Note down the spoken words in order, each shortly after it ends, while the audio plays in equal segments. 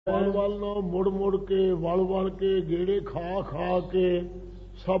वल वल ना मुड़ मुड़ के वल वल के गेड़े खा खा के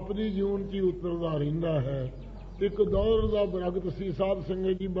सप दी जून च उतरदा रहिंदा है। एक दौर दा बरगत सी, साध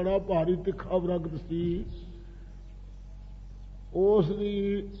संगत जी बड़ा भारी तिखा बरगत सी। उस दी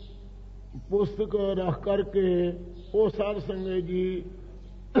पुस्तक रख करके वो साध संगत जी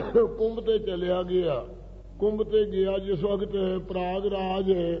कुंभ ते चलिया गया। कुंभ ते गया जिस वक्त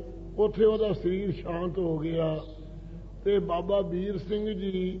प्रयागराज उत्थे ओहदा शरीर शांत हो गया। ते बाबा वीर सिंह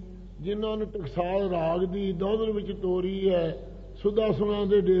जी जिन्हों ने टकसाल राग की दौधर विच तोरी है सुधा सुना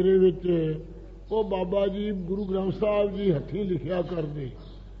के डेरे विच, वो बाबा जी गुरु ग्रंथ साहब जी हथी लिखिया करते।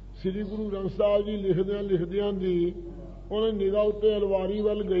 श्री गुरु ग्रंथ साहब जी लिखद्या लिखद्या दी उन्हें निगाह उत्ते अलवारी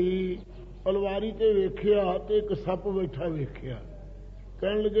वल गई। अलवारी ते वेख्या ते एक सप बैठा वेख्या।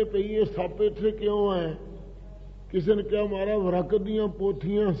 कहन लगे पई ये सप इत्थे क्यों है? किसी ने कहा मारा वरकत दियां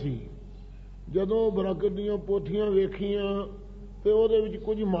पोथियां सी। जदों बरकत दियां पोथियां वेखियां तो उहदे विच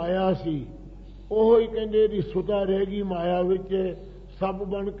कुछ माया सी। ओह ही कहंदे दी सुता रह गई माया विच, सप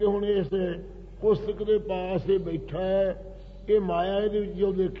बन के हुण इस पुस्तक दे पास बैठा है। ये माया इहदे विच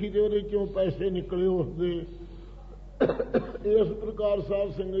जो देखी तो उहदे चों पैसे निकले उसदे। इस प्रकार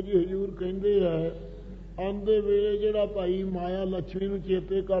साध संगत जी हजूर कहंदे है आंदे वेले जिहड़ा भाई माया लक्ष्मी नूं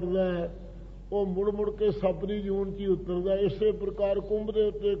चेते करदा है वो मुड़ मुड़ के सप दी जून च उतरदा। इसे प्रकार कुंभ के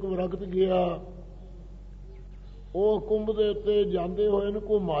उत्ते एक वरगत गया। वो कुंभ के उत्ते जांदे होए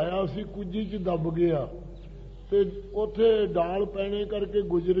को माया सी कुजी च दब गया ते उथे डाल पैने करके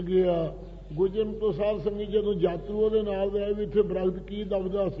गुजर गया। गुजरन तो साध संगत जदों यात्रु उहदे नाल रहे भी इत्थे वरगत की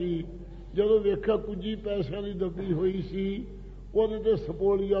दबदा सी, जदों वेख्या कुजी पैसों की दबी हुई सी, उहदे ते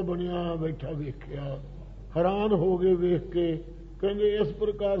सपोलिया बनिया बैठा वेख्या। हैरान हो गए वेख के। कहते इस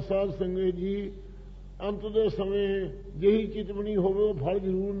प्रकार साध संगत जी अंत दे समय जही चितवनी होवे वो फल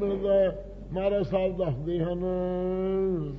जरूर मिलता है। महाराज साहब दसदे हैं